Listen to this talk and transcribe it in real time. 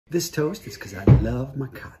This toast is because I love my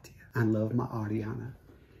Katya. I love my Ariana.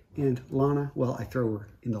 And Lana, well, I throw her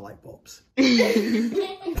in the light bulbs.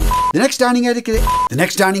 The next dining etiquette.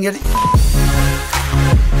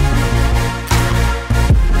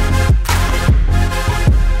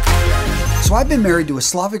 So I've been married to a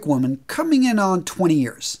Slavic woman coming in on 20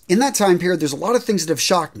 years. In that time period, there's a lot of things that have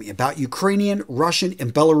shocked me about Ukrainian, Russian,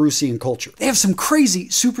 and Belarusian culture. They have some crazy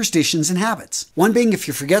superstitions and habits. One being, if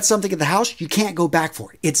you forget something at the house, you can't go back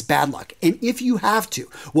for it. It's bad luck. And if you have to,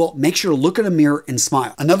 well, make sure to look in a mirror and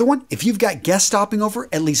smile. Another one, if you've got guests stopping over,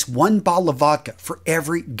 at least one bottle of vodka for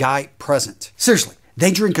every guy present. Seriously,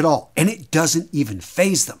 they drink it all, and it doesn't even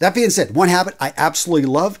faze them. That being said, one habit I absolutely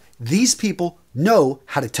love, these people know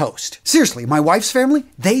how to toast. Seriously, my wife's family,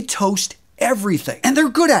 they toast everything. And they're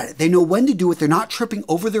good at it. They know when to do it. They're not tripping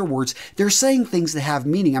over their words. They're saying things that have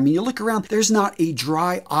meaning. I mean, you look around, there's not a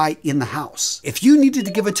dry eye in the house. If you needed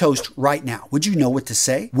to give a toast right now, would you know what to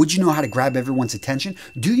say? Would you know how to grab everyone's attention?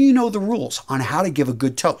 Do you know the rules on how to give a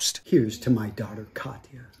good toast? Here's to my daughter,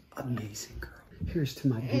 Katya. Amazing girl. Here's to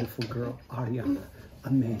my beautiful girl, Ariana.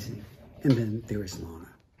 Amazing. And then there is Lana.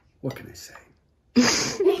 What can I say?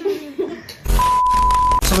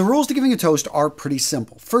 So the rules to giving a toast are pretty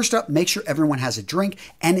simple. First up, make sure everyone has a drink,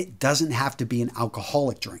 and it doesn't have to be an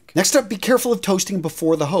alcoholic drink. Next up, be careful of toasting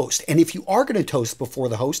before the host. And if you are going to toast before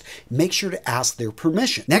the host, make sure to ask their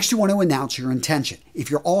permission. Next, you want to announce your intention. If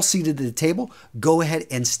you're all seated at the table, go ahead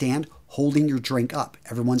and stand holding your drink up.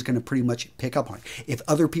 Everyone's going to pretty much pick up on it. If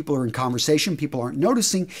other people are in conversation, people aren't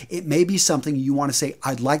noticing, it may be something you want to say,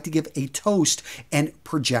 I'd like to give a toast, and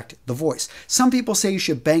project the voice. Some people say you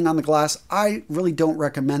should bang on the glass. I really don't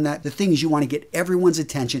recommend that. The thing is, you want to get everyone's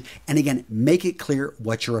attention, and again, make it clear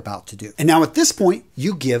what you're about to do. And now at this point,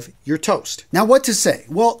 you give your toast. Now what to say?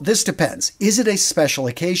 Well, this depends. Is it a special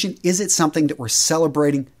occasion? Is it something that we're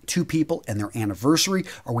celebrating two people and their anniversary?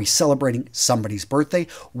 Are we celebrating somebody's birthday?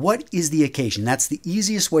 What is the occasion? That's the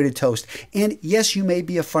easiest way to toast. And yes, you may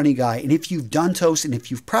be a funny guy. And if you've done toast and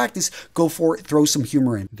if you've practiced, go for it. Throw some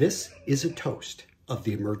humor in. This is a toast of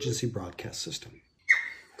the emergency broadcast system.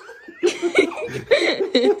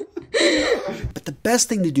 But the best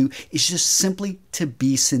thing to do is just simply to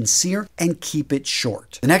be sincere and keep it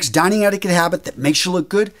short. The next dining etiquette habit that makes you look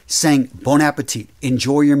good, saying Bon Appétit,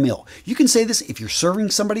 enjoy your meal. You can say this if you're serving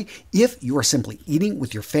somebody, if you are simply eating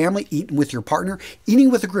with your family, eating with your partner, eating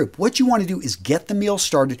with a group. What you want to do is get the meal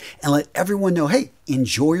started and let everyone know, hey,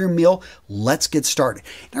 enjoy your meal. Let's get started.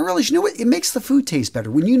 And I realize, you know what? It makes the food taste better.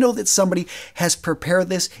 When you know that somebody has prepared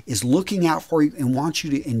this, is looking out for you, and wants you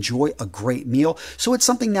to enjoy a great meal. So it's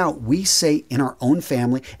something now we say in our own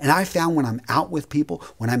family. And I found when I'm out with people,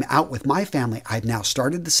 when I'm out with my family, I've now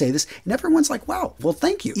started to say this, and everyone's like, wow, well,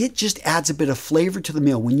 thank you. It just adds a bit of flavor to the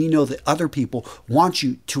meal when you know that other people want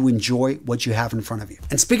you to enjoy what you have in front of you.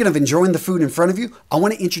 And speaking of enjoying the food in front of you, I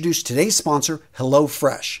want to introduce today's sponsor,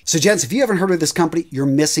 HelloFresh. So gents, if you haven't heard of this company, you're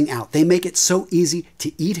missing out. They make it so easy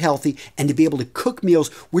to eat healthy and to be able to cook meals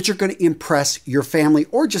which are going to impress your family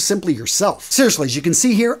or just simply yourself. Seriously, as you can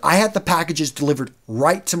see here, I had the packages delivered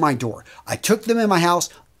right to my door. I took them in my house,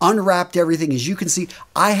 unwrapped everything. As you can see,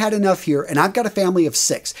 I had enough here, and I've got a family of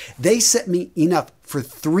 6. They sent me enough for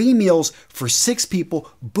 3 meals for 6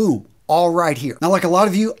 people. Boom. All right here. Now, like a lot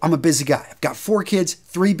of you, I'm a busy guy. I've got 4 kids,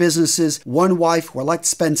 3 businesses, 1 wife who I like to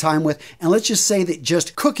spend time with. And let's just say that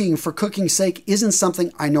just cooking for cooking's sake isn't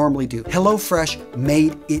something I normally do. HelloFresh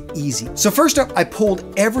made it easy. So first up, I pulled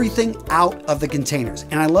everything out of the containers.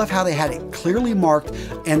 And I love how they had it clearly marked.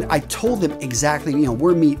 And I told them exactly,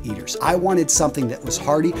 we're meat eaters. I wanted something that was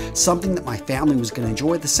hearty, something that my family was going to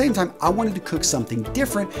enjoy. At the same time, I wanted to cook something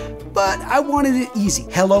different, but I wanted it easy.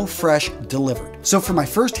 HelloFresh delivered. So for my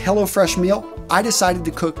first HelloFresh meal, I decided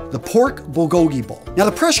to cook the pork bulgogi bowl. Now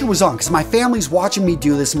the pressure was on because my family's watching me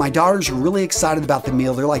do this. My daughters are really excited about the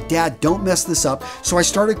meal. They're like, Dad, don't mess this up. So I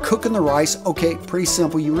started cooking the rice. Okay, pretty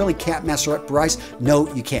simple. You really can't mess up rice.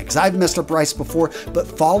 No, you can't, because I've messed up rice before, but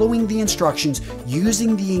following the instructions,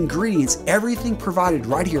 using the ingredients, everything provided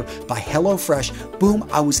right here by HelloFresh, boom,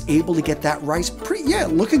 I was able to get that rice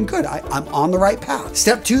looking good. I'm on the right path.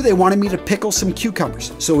 Step 2, they wanted me to pickle some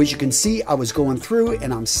cucumbers. So as you can see, I was going through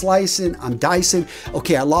and I'm slicing, I'm dicing.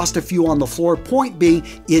 Okay, I lost a few on the floor. Point being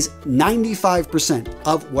is 95%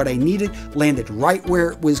 of what I needed landed right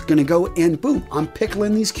where it was gonna go, and boom, I'm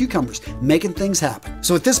pickling these cucumbers, making things happen.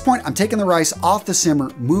 So at this point, I'm taking the rice off the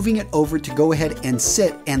simmer, moving it over to go ahead and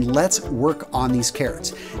sit, and let's work on these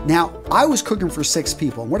carrots. Now, I was cooking for 6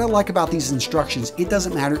 people, and what I like about these instructions, it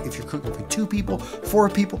doesn't matter if you're cooking for 2 people, 4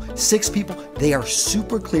 people, 6 people, they are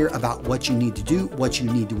super clear about what you need to do, what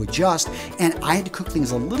you need to adjust, and I had to cook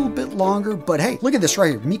things a little bit longer, but hey, look at this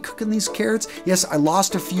right here. Me cooking these carrots. Yes, I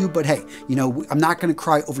lost a few, but hey, you know, I'm not gonna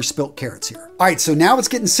cry over spilt carrots here. All right, so now it's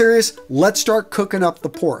getting serious. Let's start cooking up the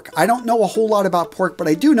pork. I don't know a whole lot about pork, but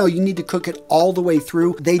I do know you need to cook it all the way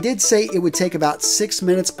through. They did say it would take about 6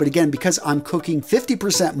 minutes, but again, because I'm cooking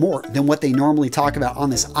 50% more than what they normally talk about on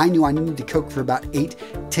this, I knew I needed to cook for about 8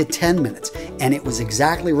 to 10 minutes. And it was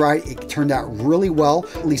exactly right. It turned out really well.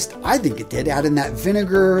 At least I think it did. Add in that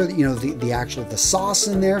vinegar, you know, the sauce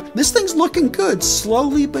in there. This thing's looking good,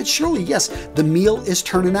 slowly but surely. Yes, the meal is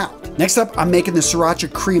turning out. Next up, I'm making the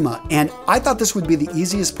sriracha crema, and I thought this would be the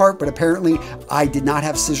easiest part, but apparently I did not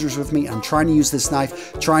have scissors with me. I'm trying to use this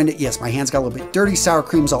knife, yes, my hands got a little bit dirty, sour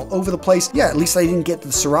cream's all over the place. Yeah, at least I didn't get the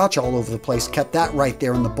sriracha all over the place, kept that right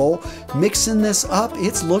there in the bowl. Mixing this up,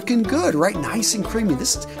 it's looking good, right? Nice and creamy.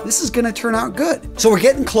 This is gonna turn out good. So we're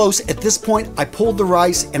getting close. At this point, I pulled the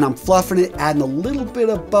rice and I'm fluffing it, adding a little bit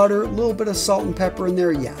of butter, a little bit of salt and pepper in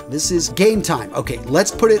there. Yeah, this is game time. Okay,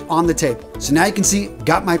 let's put it on the table. So now you can see,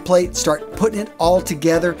 got my plate, start putting it all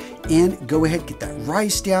together, and go ahead, get that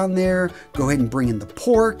rice down there, go ahead and bring in the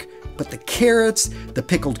pork, put the carrots, the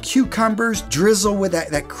pickled cucumbers, drizzle with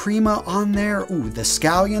that crema on there. Ooh, the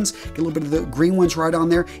scallions, get a little bit of the green ones right on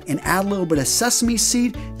there, and add a little bit of sesame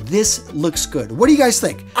seed. This looks good. What do you guys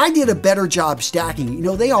think? I did a better job stacking. You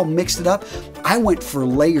know, they all mixed it up. I went for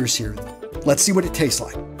layers here. Let's see what it tastes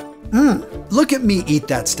like. Look at me eat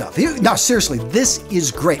that stuff. No, seriously, this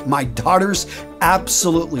is great. My daughters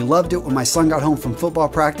absolutely loved it. When my son got home from football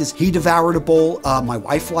practice, he devoured a bowl. My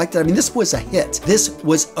wife liked it. I mean, this was a hit. This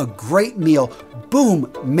was a great meal.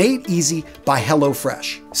 Boom, made easy by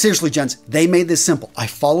HelloFresh. Seriously, gents, they made this simple. I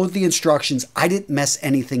followed the instructions. I didn't mess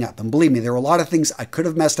anything up. And believe me, there were a lot of things I could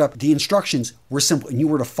have messed up. The instructions were simple, and you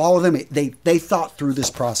were to follow them. They thought through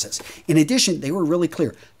this process. In addition, they were really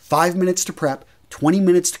clear. 5 minutes to prep, 20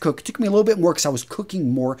 minutes to cook. It took me a little bit more because I was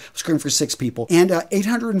cooking more. I was cooking for 6 people, and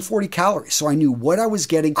 840 calories. So I knew what I was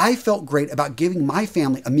getting. I felt great about giving my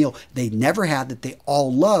family a meal they never had, that they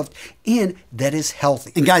all loved, and that is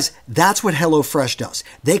healthy. And guys, that's what HelloFresh does.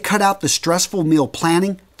 They cut out the stressful meal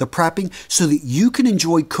planning, the prepping, so that you can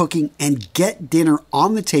enjoy cooking and get dinner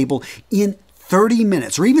on the table in 30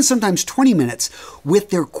 minutes, or even sometimes 20 minutes, with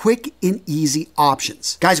their quick and easy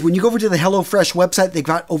options. Guys, when you go over to the HelloFresh website, they've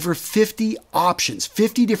got over 50 options,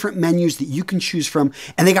 50 different menus that you can choose from,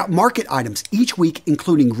 and they got market items each week,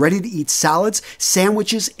 including ready-to-eat salads,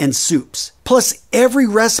 sandwiches, and soups. Plus, every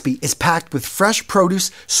recipe is packed with fresh produce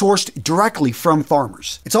sourced directly from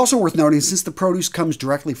farmers. It's also worth noting, since the produce comes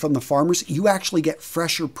directly from the farmers, you actually get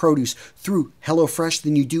fresher produce through HelloFresh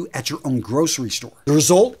than you do at your own grocery store. The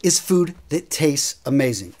result is food that tastes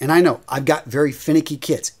amazing. And I know, I've got very finicky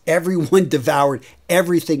kids. Everyone devoured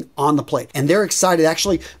everything on the plate, and they're excited.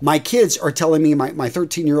 Actually, my kids are telling me, my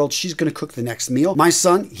 13-year-old, she's gonna cook the next meal. My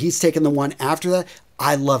son, he's taking the one after that.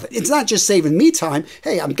 I love it. It's not just saving me time.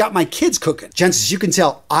 Hey, I've got my kids cooking. Gents, as you can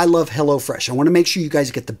tell, I love HelloFresh. I want to make sure you guys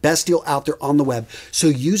get the best deal out there on the web. So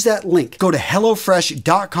use that link. Go to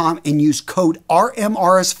HelloFresh.com and use code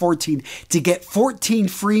RMRS14 to get 14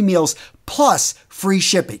 free meals plus free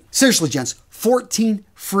shipping. Seriously, gents, 14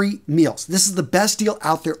 free meals. This is the best deal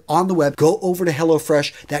out there on the web. Go over to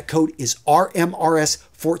HelloFresh. That code is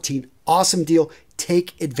RMRS14. Awesome deal.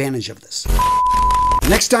 Take advantage of this.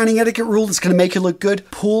 Next dining etiquette rule that's going to make you look good: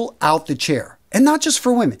 pull out the chair. And not just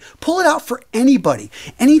for women. Pull it out for anybody.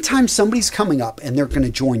 Anytime somebody's coming up and they're going to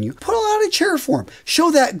join you, pull out a chair for him. Show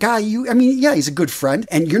that guy yeah, he's a good friend,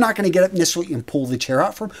 and you're not going to get up necessarily and pull the chair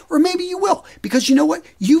out for him, or maybe you will, because you know what?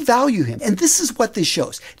 You value him. And this is what this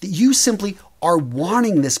shows, that you simply are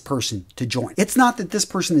wanting this person to join. It's not that this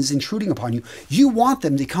person is intruding upon you. You want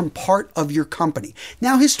them to become part of your company.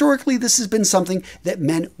 Now, historically, this has been something that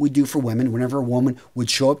men would do for women. Whenever a woman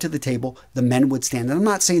would show up to the table, the men would stand. And I'm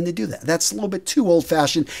not saying to do that. That's a little bit too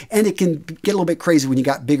old-fashioned, and it can get a little bit crazy when you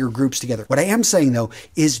got bigger groups together. What I am saying, though,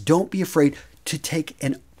 is don't be afraid to take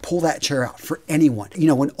and pull that chair out for anyone. You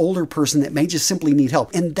know, an older person that may just simply need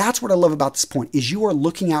help. And that's what I love about this point, is you are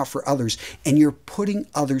looking out for others, and you're putting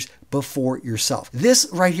others before yourself. This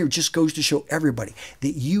right here just goes to show everybody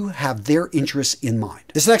that you have their interests in mind.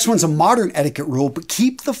 This next one's a modern etiquette rule, but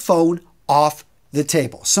keep the phone off the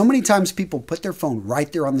table. So many times people put their phone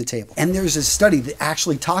right there on the table. And there's a study that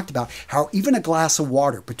actually talked about how even a glass of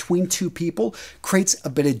water between two people creates a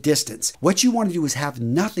bit of distance. What you want to do is have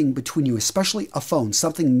nothing between you, especially a phone,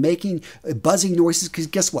 something making buzzing noises, because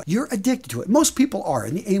guess what? You're addicted to it. Most people are.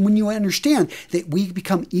 And when you understand that we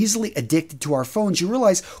become easily addicted to our phones, you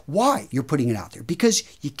realize why you're putting it out there, because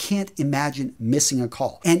you can't imagine missing a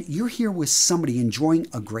call. And you're here with somebody enjoying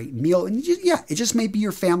a great meal. And yeah, it just may be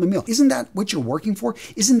your family meal. Isn't that what you're working working for?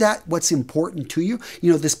 Isn't that what's important to you?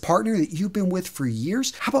 You know, this partner that you've been with for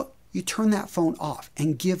years, how about you turn that phone off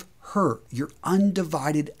and give her your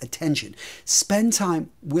undivided attention. Spend time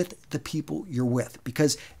with the people you're with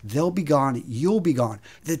because they'll be gone, you'll be gone.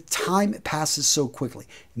 The time passes so quickly.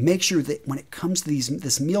 Make sure that when it comes to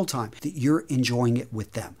this meal time that you're enjoying it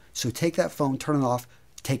with them. So take that phone, turn it off,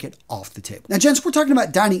 take it off the table. Now, gents, we're talking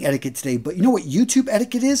about dining etiquette today, but you know what YouTube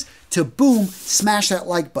etiquette is? To boom, smash that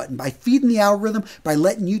like button. By feeding the algorithm, by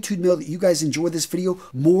letting YouTube know that you guys enjoy this video,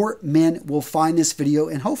 more men will find this video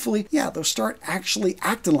and hopefully, yeah, they'll start actually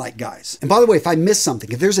acting like guys. And by the way, if I missed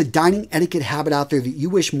something, if there's a dining etiquette habit out there that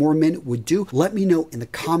you wish more men would do, let me know in the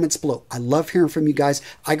comments below. I love hearing from you guys.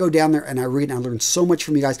 I go down there and I read and I learn so much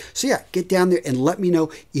from you guys. So yeah, get down there and let me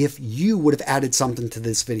know if you would have added something to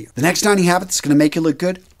this video. The next dining habit that's going to make you look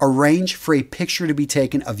good: arrange for a picture to be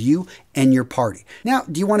taken of you and your party. Now,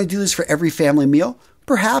 do you want to do this for every family meal?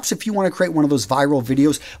 Perhaps if you want to create one of those viral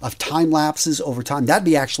videos of time lapses over time, that'd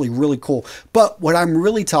be actually really cool. But what I'm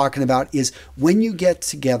really talking about is when you get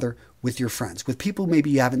together with your friends, with people maybe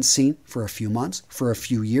you haven't seen for a few months, for a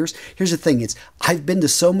few years. Here's the thing, I've been to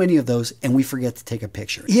so many of those and we forget to take a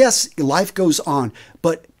picture. Yes, life goes on,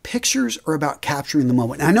 but pictures are about capturing the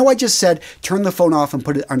moment. And I know I just said turn the phone off and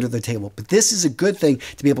put it under the table, but this is a good thing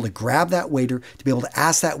to be able to grab that waiter, to be able to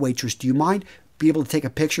ask that waitress, do you mind? Be able to take a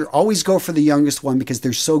picture. Always go for the youngest one because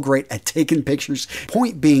they're so great at taking pictures.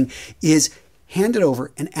 Point being is hand it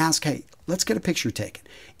over and ask, hey, let's get a picture taken.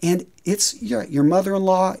 And it's your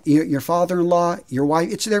mother-in-law, your father-in-law, your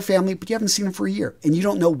wife, it's their family, but you haven't seen them for a year and you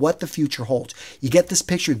don't know what the future holds. You get this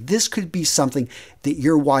picture. This could be something that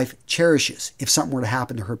your wife cherishes if something were to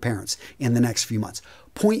happen to her parents in the next few months.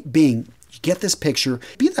 Point being, you get this picture,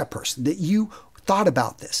 be that person that you thought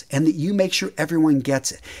about this and that you make sure everyone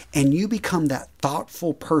gets it and you become that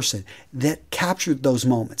thoughtful person that captured those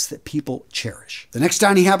moments that people cherish. The next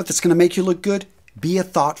dining habit that's going to make you look good: be a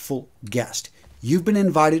thoughtful guest. You've been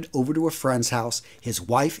invited over to a friend's house. His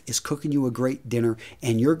wife is cooking you a great dinner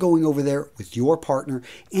and you're going over there with your partner.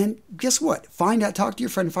 And guess what? Talk to your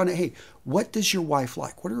friend and find out, hey, what does your wife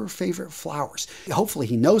like? What are her favorite flowers? Hopefully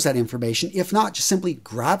he knows that information. If not, just simply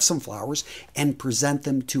grab some flowers and present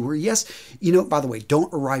them to her. Yes, by the way,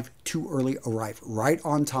 don't arrive too early. Arrive right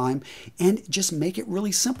on time and just make it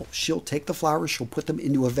really simple. She'll take the flowers, she'll put them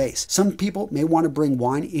into a vase. Some people may want to bring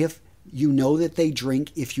wine if you know that they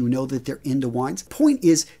drink, if you know that they're into wines. Point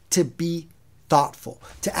is to be thoughtful,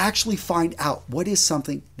 to actually find out what is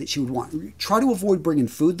something that she would want. Try to avoid bringing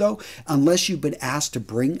food though, unless you've been asked to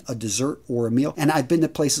bring a dessert or a meal. And I've been to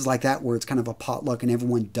places like that where it's kind of a potluck and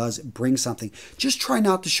everyone does bring something. Just try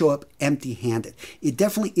not to show up empty-handed. It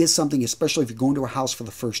definitely is something, especially if you're going to a house for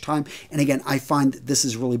the first time. And again, I find that this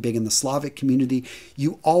is really big in the Slavic community.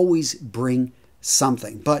 You always bring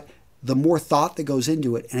something, but the more thought that goes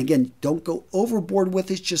into it, and again, don't go overboard with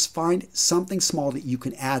it, just find something small that you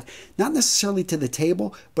can add, not necessarily to the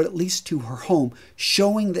table, but at least to her home,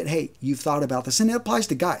 showing that, hey, you've thought about this. And it applies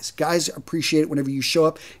to guys. Guys appreciate it whenever you show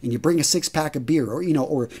up and you bring a 6-pack of beer or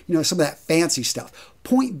some of that fancy stuff.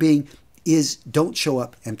 Point being is don't show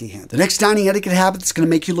up empty-handed. The next dining etiquette habit that's going to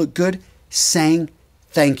make you look good: saying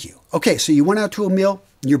thank you. Okay, so you went out to a meal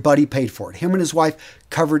and your buddy paid for it. Him and his wife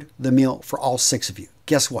covered the meal for all 6 of you.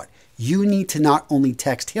 Guess what? You need to not only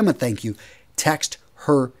text him a thank you, text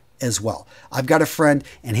her as well. I've got a friend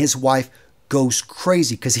and his wife goes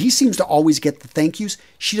crazy because he seems to always get the thank yous.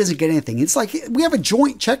 She doesn't get anything. It's like we have a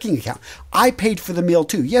joint checking account. I paid for the meal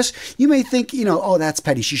too. Yes, you may think, oh, that's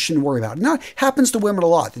petty. She shouldn't worry about it. No, it happens to women a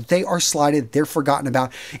lot that they are slighted, they're forgotten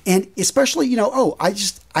about. And especially,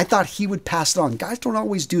 I thought he would pass it on. Guys don't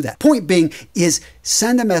always do that. Point being is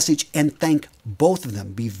send a message and thank both of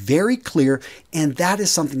them. Be very clear, and that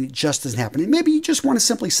is something that just doesn't happen. And maybe you just want to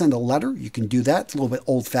simply send a letter. You can do that. It's a little bit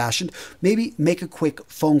old-fashioned. Maybe make a quick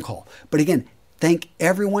phone call. But again, thank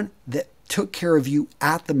everyone that took care of you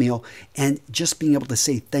at the meal, and just being able to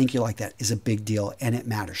say thank you like that is a big deal and it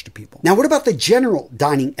matters to people. Now, what about the general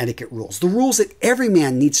dining etiquette rules? The rules that every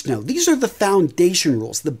man needs to know. These are the foundation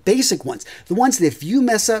rules, the basic ones, the ones that if you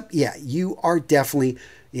mess up, you are definitely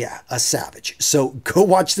a savage. So go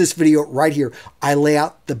watch this video right here. I lay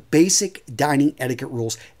out the basic dining etiquette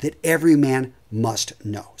rules that every man must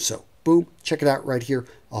know. So boom, check it out right here.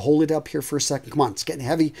 I'll hold it up here for a second. Come on, it's getting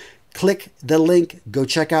heavy. Click the link, go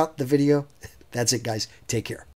check out the video. That's it, guys. Take care.